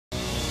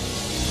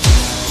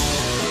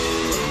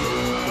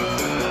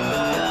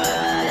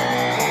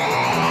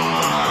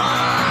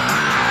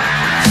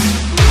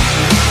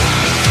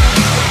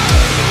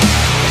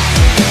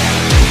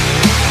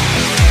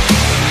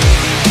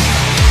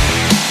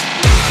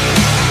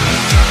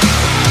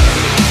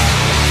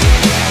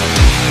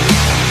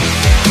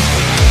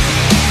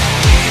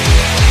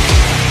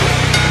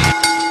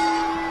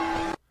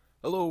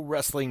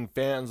wrestling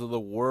fans of the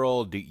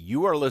world.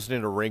 You are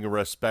listening to Ring of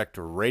Respect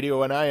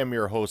Radio, and I am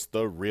your host,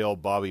 the real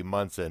Bobby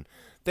Munson.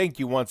 Thank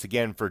you once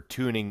again for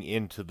tuning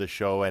into the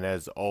show, and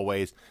as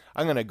always,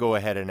 I'm going to go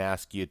ahead and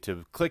ask you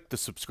to click the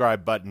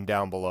subscribe button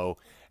down below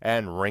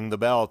and ring the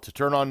bell to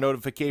turn on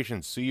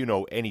notifications so you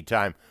know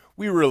anytime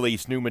we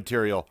release new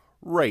material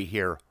right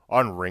here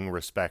on Ring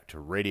Respect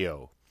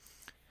Radio.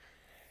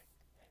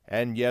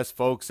 And yes,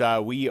 folks,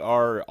 we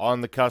are on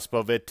the cusp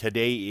of it.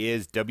 Today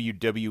is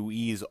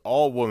WWE's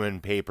all-woman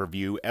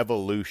pay-per-view,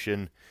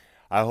 Evolution.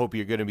 I hope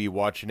you're going to be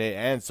watching it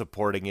and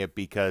supporting it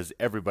because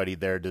everybody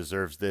there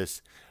deserves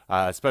this,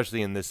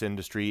 especially in this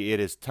industry. It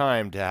is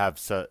time to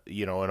have,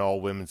 an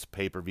all-women's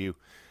pay-per-view.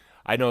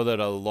 I know that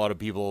a lot of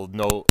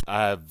people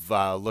have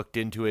looked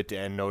into it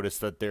and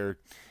noticed that there,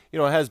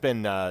 has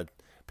been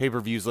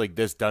pay-per-views like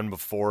this done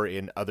before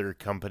in other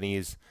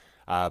companies.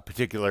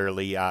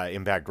 Particularly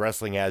Impact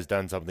Wrestling has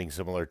done something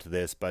similar to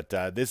this, but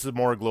this is a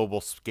more global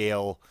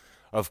scale,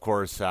 of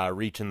course,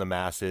 reaching the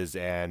masses,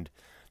 and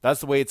that's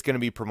the way it's going to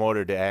be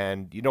promoted.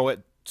 And you know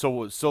what?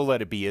 So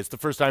let it be. It's the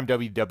first time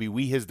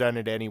WWE has done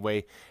it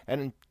anyway,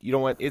 and you know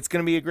what? It's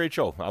going to be a great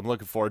show. I'm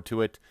looking forward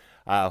to it.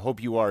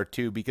 Hope you are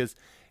too, because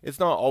it's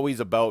not always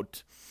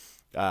about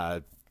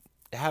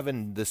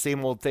having the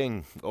same old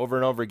thing over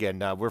and over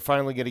again. We're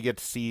finally going to get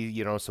to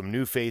see, some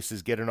new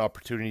faces get an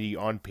opportunity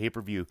on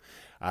pay-per-view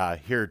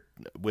here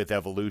with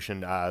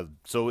Evolution.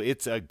 So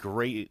it's a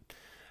great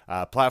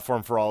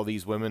platform for all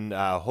these women.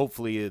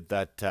 Hopefully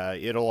that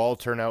it'll all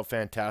turn out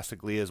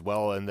fantastically as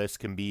well, and this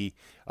can be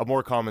a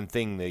more common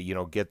thing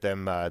that, get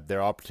them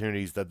their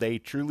opportunities that they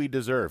truly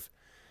deserve.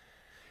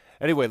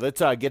 Anyway,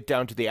 let's get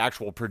down to the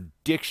actual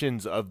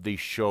predictions of the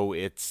show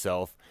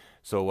itself.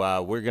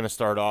 So we're going to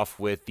start off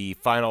with the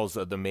finals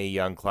of the Mae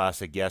Young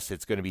Classic. Yes,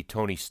 it's going to be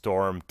Toni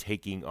Storm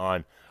taking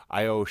on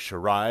Io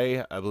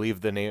Shirai, I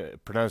believe the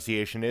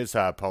pronunciation is.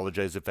 I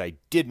apologize if I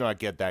did not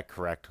get that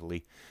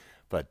correctly.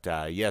 But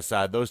yes,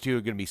 those two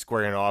are going to be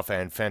squaring off,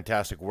 and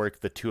fantastic work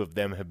the two of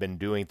them have been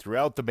doing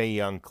throughout the Mae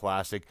Young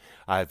Classic.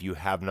 If you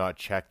have not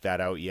checked that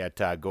out yet,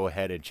 go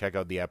ahead and check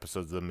out the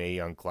episodes of the Mae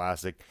Young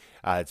Classic.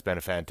 It's been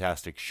a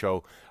fantastic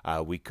show.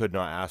 We could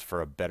not ask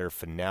for a better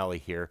finale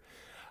here.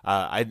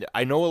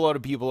 I know a lot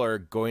of people are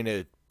going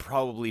to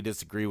probably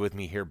disagree with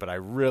me here, but I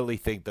really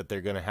think that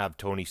they're going to have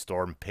Toni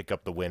Storm pick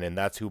up the win, and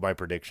that's who my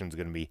prediction is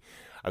going to be.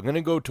 I'm going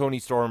to go Toni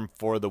Storm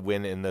for the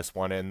win in this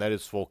one, and that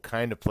will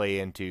kind of play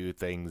into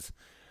things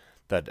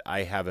that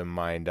I have in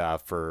mind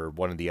for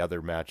one of the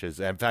other matches.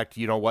 In fact,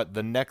 you know what?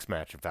 The next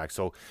match, in fact.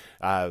 So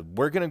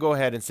we're going to go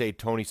ahead and say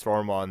Toni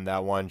Storm on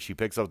that one. She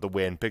picks up the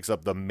win, picks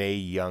up the Mae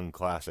Young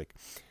Classic.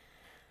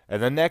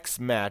 And the next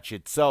match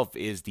itself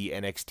is the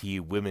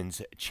NXT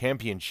Women's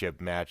Championship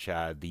match.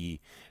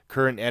 The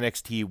current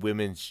NXT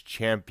Women's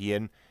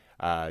Champion,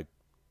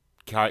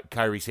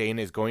 Kairi Sane,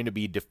 is going to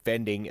be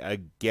defending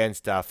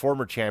against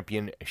former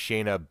champion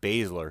Shayna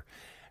Baszler.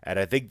 And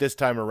I think this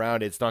time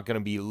around, it's not going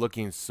to be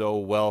looking so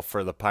well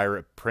for the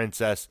Pirate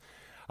Princess.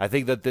 I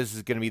think that this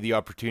is going to be the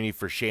opportunity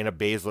for Shayna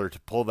Baszler to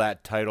pull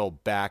that title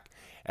back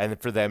and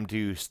for them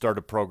to start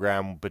a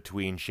program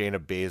between Shayna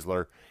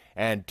Baszler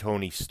and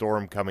Toni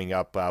Storm coming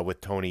up with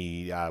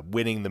Toni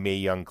winning the Mae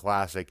Young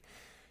Classic.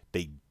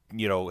 They,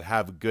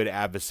 have a good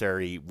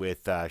adversary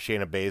with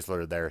Shayna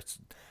Baszler there.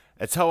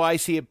 It's how I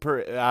see it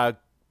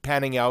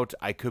panning out.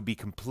 I could be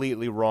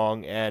completely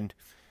wrong, and,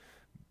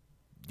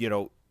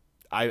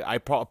 I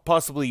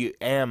possibly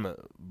am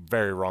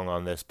very wrong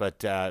on this,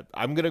 but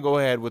I'm going to go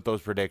ahead with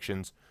those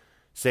predictions,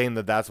 saying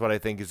that that's what I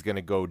think is going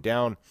to go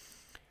down.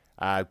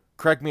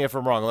 Correct me if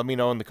I'm wrong. Let me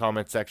know in the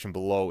comment section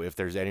below if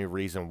there's any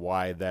reason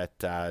why that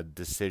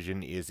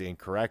decision is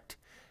incorrect.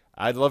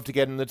 I'd love to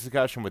get in the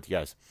discussion with you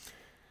guys.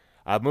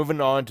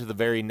 Moving on to the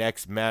very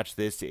next match.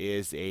 This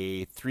is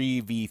a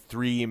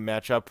 3v3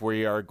 matchup where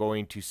we are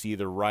going to see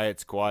the Riot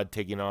Squad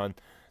taking on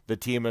the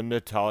team of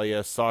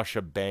Natalya,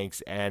 Sasha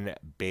Banks, and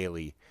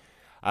Bayley.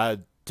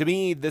 To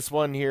me, this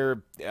one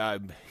here,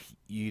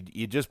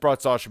 you just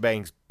brought Sasha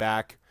Banks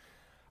back.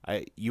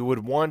 You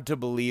would want to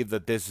believe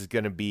that this is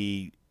going to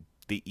be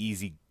the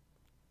easy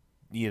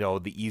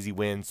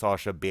win,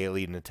 Sasha,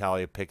 Bayley,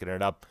 Natalya picking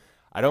it up.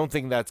 I don't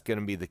think that's going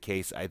to be the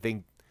case. I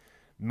think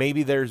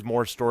maybe there's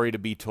more story to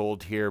be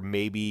told here.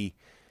 Maybe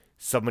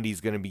somebody's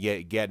going to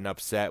be getting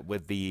upset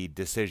with the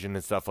decision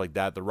and stuff like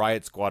that. The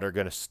Riot Squad are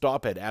going to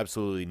stop at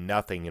absolutely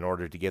nothing in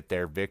order to get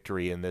their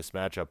victory in this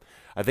matchup.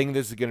 I think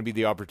this is going to be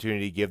the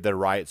opportunity to give the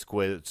Riot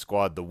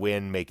Squad the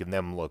win, making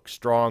them look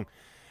strong.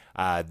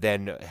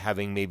 Then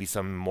having maybe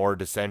some more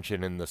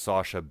dissension in the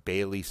Sasha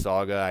Bayley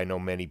saga. I know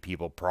many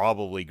people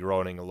probably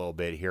groaning a little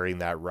bit hearing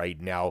that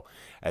right now,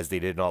 as they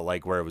did not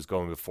like where it was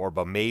going before.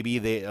 But maybe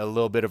a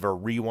little bit of a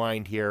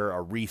rewind here,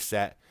 a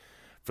reset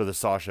for the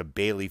Sasha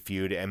Bayley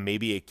feud, and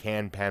maybe it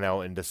can pan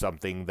out into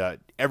something that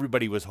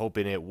everybody was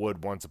hoping it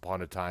would once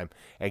upon a time,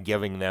 and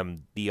giving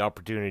them the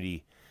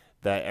opportunity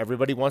that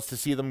everybody wants to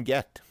see them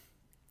get.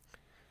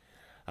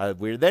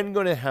 We're then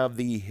going to have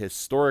the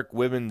historic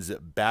Women's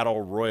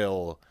Battle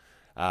Royal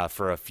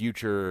for a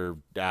future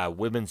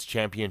Women's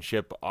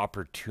Championship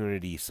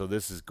opportunity. So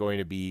this is going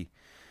to be,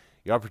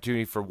 the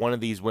opportunity for one of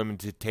these women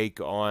to take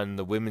on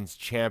the women's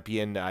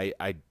champion. I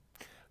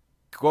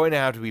going to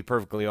have to be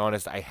perfectly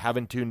honest, I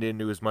haven't tuned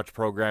into as much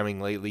programming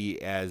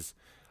lately as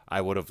I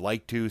would have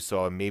liked to,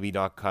 so I'm maybe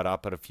not caught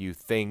up on a few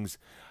things.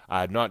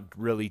 Not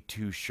really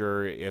too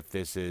sure if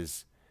this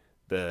is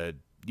the,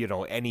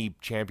 any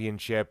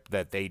championship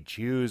that they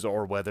choose,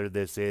 or whether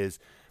this is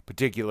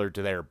particular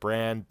to their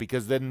brand,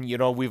 because then,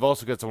 we've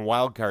also got some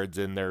wild cards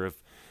in there of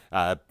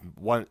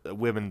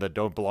women that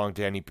don't belong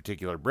to any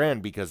particular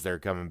brand, because they're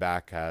coming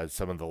back,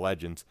 some of the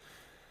legends.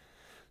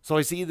 So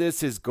I see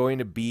this is going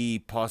to be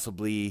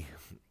possibly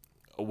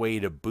a way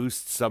to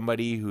boost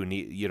somebody who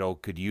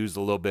could use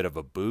a little bit of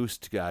a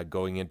boost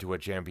going into a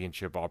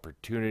championship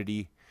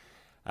opportunity.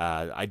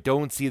 I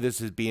don't see this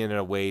as being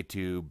a way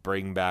to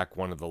bring back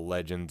one of the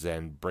legends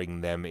and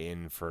bring them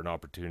in for an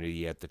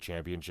opportunity at the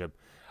championship.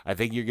 I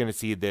think you're going to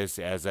see this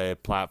as a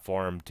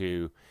platform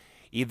to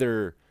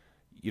either,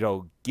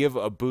 give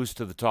a boost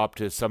to the top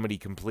to somebody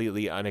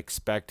completely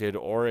unexpected,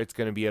 or it's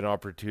going to be an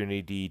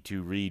opportunity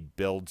to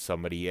rebuild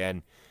somebody.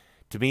 And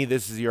to me,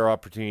 this is your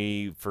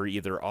opportunity for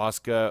either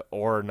Asuka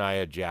or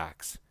Nia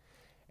Jax.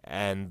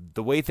 And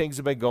the way things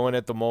have been going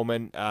at the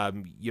moment,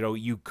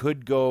 you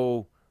could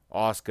go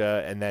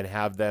Asuka and then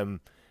have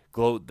them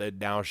gloat that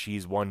now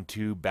she's won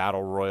 2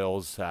 battle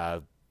royals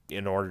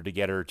in order to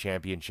get her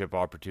championship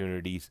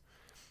opportunities.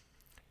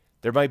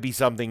 There might be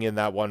something in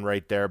that one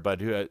right there,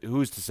 but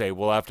who's to say?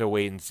 We'll have to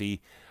wait and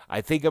see. I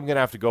think I'm going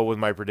to have to go with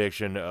my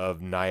prediction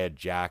of Nia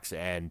Jax,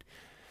 and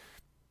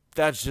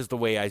that's just the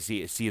way I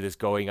see this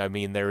going. I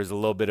mean, there is a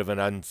little bit of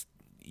an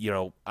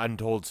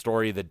untold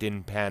story that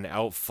didn't pan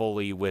out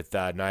fully with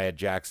Nia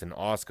Jax and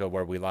Asuka,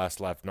 where we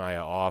last left Nia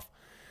off.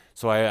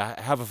 So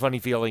I have a funny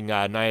feeling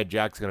Nia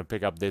Jax is going to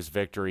pick up this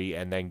victory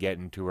and then get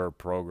into her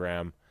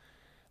program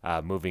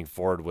moving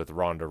forward with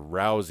Ronda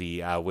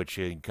Rousey, which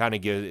kind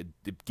of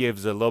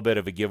gives a little bit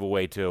of a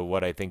giveaway to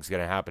what I think is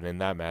going to happen in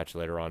that match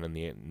later on in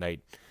the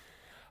night.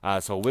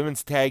 So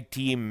women's tag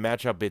team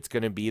matchup, it's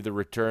going to be the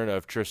return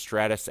of Trish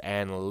Stratus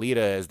and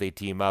Lita as they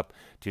team up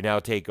to now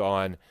take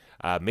on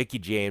Mickie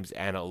James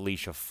and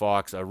Alicia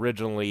Fox.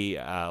 Originally,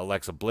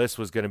 Alexa Bliss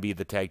was going to be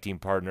the tag team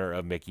partner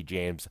of Mickie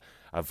James.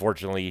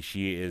 Unfortunately,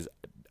 she is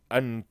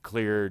not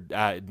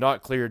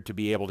cleared to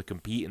be able to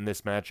compete in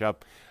this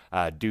matchup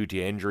due to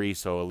injury,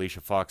 so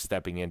Alicia Fox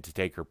stepping in to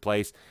take her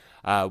place.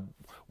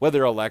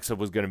 Whether Alexa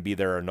was going to be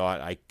there or not,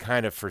 I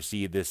kind of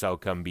foresee this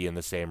outcome being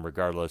the same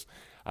regardless.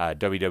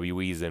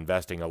 WWE is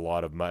investing a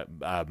lot of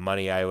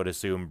money, I would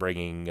assume,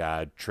 bringing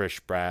Trish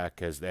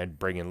back and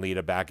bringing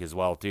Lita back as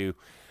well too,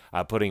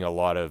 putting a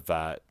lot of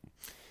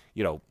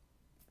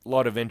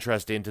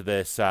interest into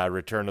this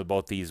return of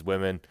both these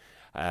women.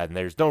 And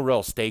there's no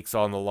real stakes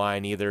on the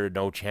line either,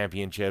 no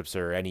championships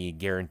or any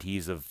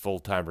guarantees of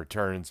full-time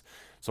returns.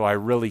 So I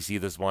really see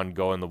this one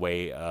going the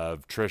way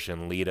of Trish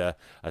and Lita,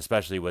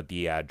 especially with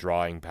the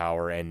drawing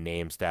power and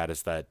name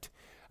status that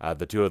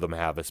the two of them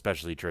have,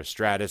 especially Trish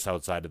Stratus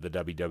outside of the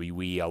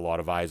WWE. A lot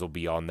of eyes will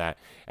be on that,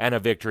 and a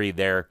victory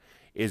there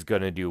is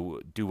going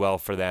to do well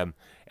for them.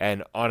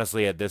 And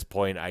honestly, at this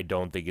point, I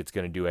don't think it's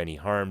going to do any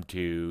harm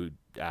to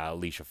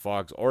Alicia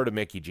Fox or to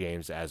Mickie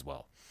James as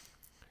well.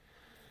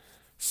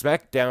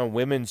 SmackDown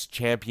Women's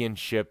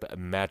Championship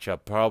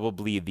matchup,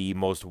 probably the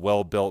most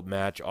well-built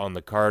match on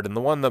the card, and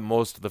the one that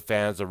most of the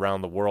fans around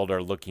the world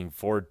are looking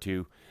forward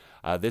to.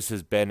 This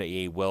has been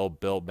a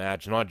well-built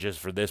match, not just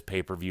for this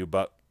pay-per-view,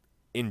 but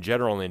in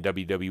general in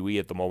WWE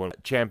at the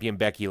moment. Champion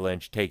Becky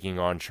Lynch taking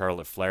on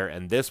Charlotte Flair,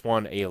 and this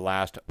one a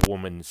last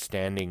woman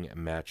standing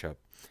matchup.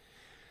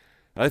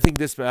 I think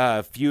this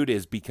feud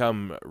has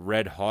become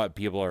red hot.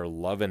 People are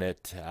loving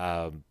it.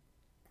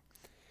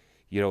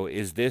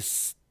 Is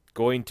this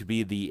going to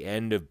be the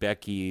end of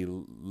Becky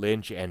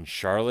Lynch and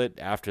Charlotte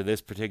after this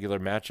particular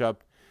matchup?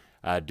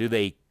 Do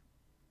they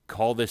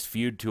call this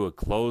feud to a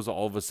close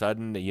all of a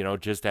sudden,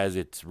 just as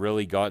it's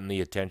really gotten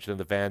the attention of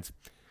the fans?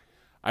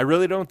 I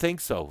really don't think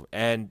so.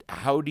 And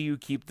how do you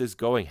keep this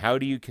going? How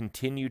do you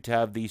continue to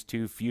have these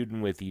two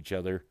feuding with each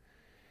other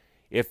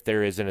if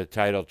there isn't a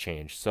title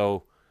change?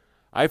 So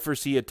I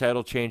foresee a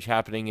title change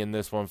happening in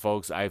this one,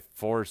 folks. I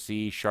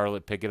foresee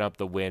Charlotte picking up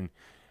the win,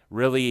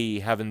 really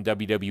having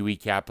WWE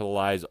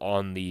capitalize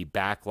on the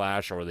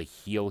backlash or the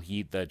heel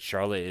heat that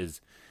Charlotte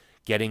is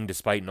getting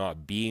despite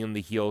not being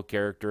the heel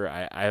character.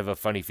 I have a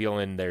funny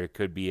feeling there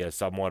could be a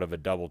somewhat of a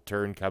double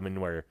turn coming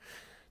where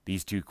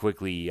these two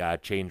quickly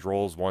change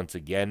roles once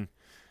again.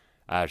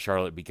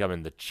 Charlotte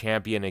becoming the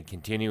champion and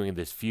continuing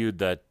this feud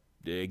that,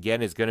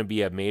 again, is going to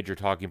be a major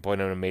talking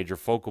point and a major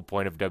focal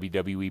point of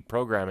WWE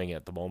programming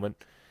at the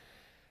moment.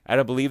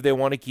 And I believe they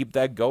want to keep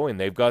that going.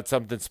 They've got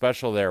something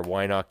special there.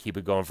 Why not keep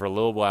it going for a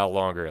little while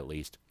longer at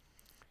least?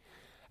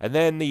 And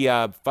then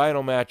the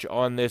final match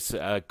on this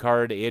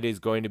card, it is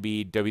going to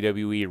be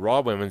WWE Raw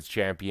Women's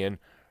Champion,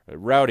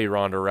 Rowdy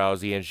Ronda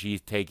Rousey, and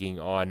she's taking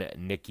on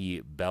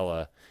Nikki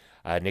Bella.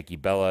 Nikki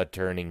Bella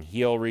turning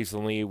heel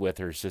recently with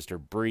her sister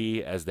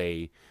Brie as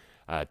they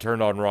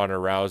turned on Ronda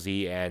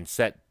Rousey and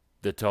set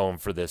the tone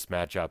for this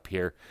matchup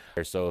here.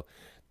 So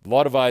A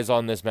lot of eyes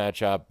on this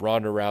matchup.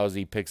 Ronda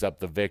Rousey picks up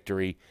the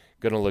victory.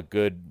 Gonna look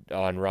good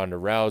on Ronda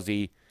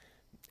Rousey.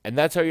 And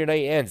that's how your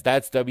night ends.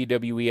 That's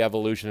WWE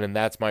Evolution, and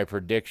that's my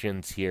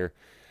predictions here.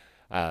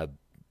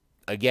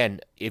 Again,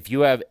 if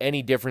you have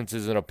any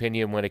differences in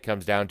opinion when it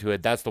comes down to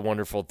it, that's the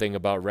wonderful thing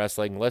about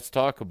wrestling. Let's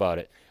talk about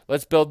it.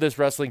 Let's build this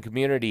wrestling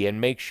community, and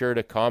make sure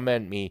to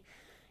comment me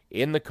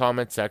in the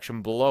comment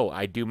section below.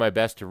 I do my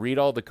best to read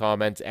all the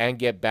comments and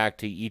get back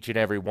to each and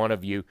every one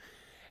of you.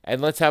 And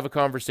let's have a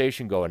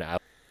conversation going.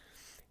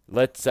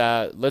 Let's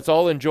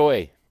all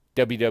enjoy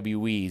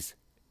WWE's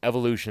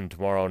Evolution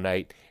tomorrow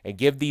night and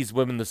give these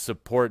women the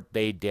support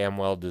they damn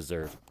well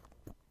deserve.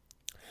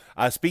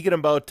 Speaking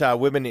about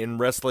women in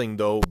wrestling,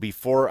 though,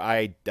 before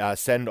I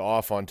send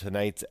off on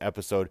tonight's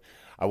episode,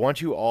 I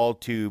want you all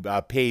to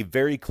pay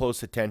very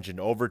close attention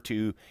over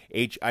to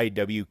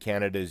HIW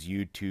Canada's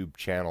YouTube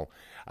channel.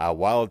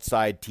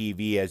 Wildside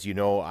TV, as you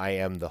know, I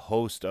am the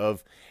host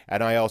of,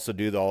 and I also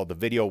do all the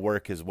video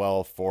work as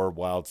well for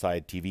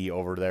Wildside TV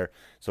over there.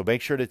 So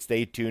make sure to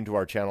stay tuned to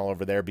our channel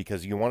over there,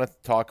 because you want to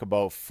talk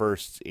about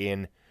firsts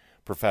in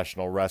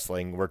professional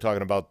wrestling. We're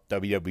talking about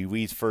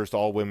WWE's first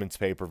all-women's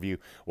pay-per-view.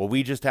 Well,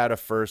 we just had a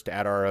first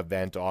at our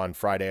event on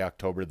Friday,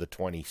 October the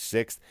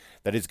 26th,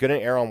 that is going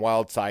to air on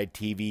Wildside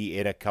TV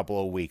in a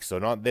couple of weeks. So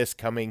not this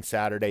coming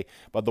Saturday,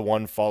 but the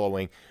one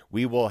following.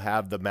 We will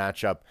have the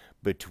matchup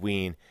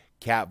between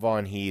Kat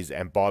Von Hees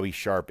and Bobby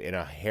Sharp in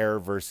a hair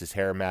versus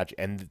hair match.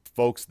 And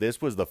folks,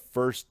 this was the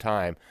first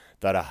time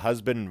that a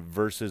husband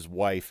versus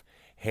wife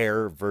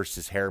hair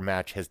versus hair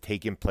match has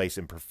taken place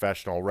in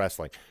professional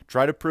wrestling.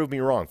 Try to prove me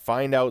wrong.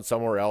 Find out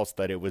somewhere else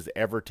that it was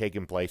ever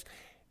taken place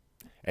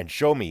and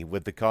show me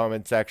with the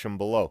comment section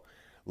below.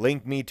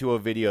 Link me to a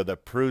video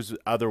that proves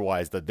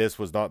otherwise, that this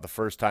was not the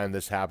first time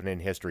this happened in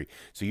history.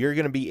 So you're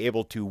going to be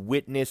able to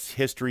witness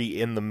history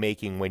in the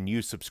making when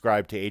you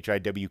subscribe to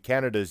HIW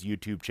Canada's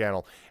YouTube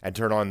channel and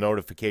turn on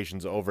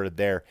notifications over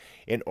there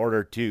in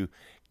order to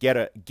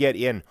get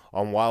in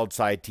on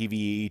Wildside TV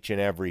each and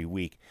every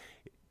week.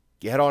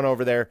 Head on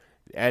over there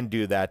and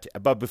do that.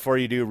 But before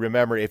you do,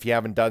 remember, if you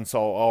haven't done so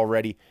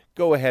already,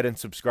 go ahead and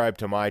subscribe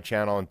to my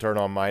channel and turn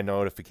on my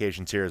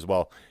notifications here as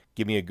well.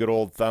 Give me a good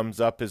old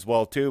thumbs up as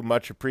well too.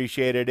 Much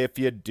appreciated if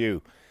you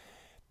do.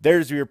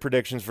 There's your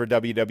predictions for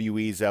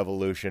WWE's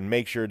Evolution.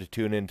 Make sure to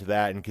tune into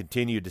that and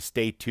continue to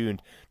stay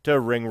tuned to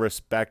Ring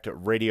Respect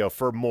Radio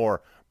for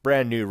more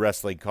brand new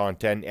wrestling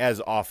content as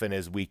often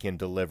as we can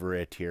deliver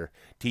it here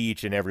to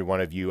each and every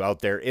one of you out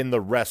there in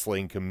the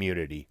wrestling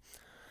community.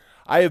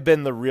 I have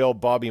been the real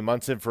Bobby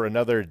Munson for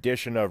another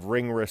edition of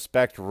Ring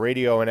Respect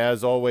Radio, and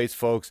as always,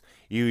 folks,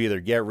 you either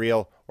get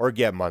real or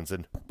get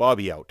Munson.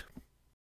 Bobby out.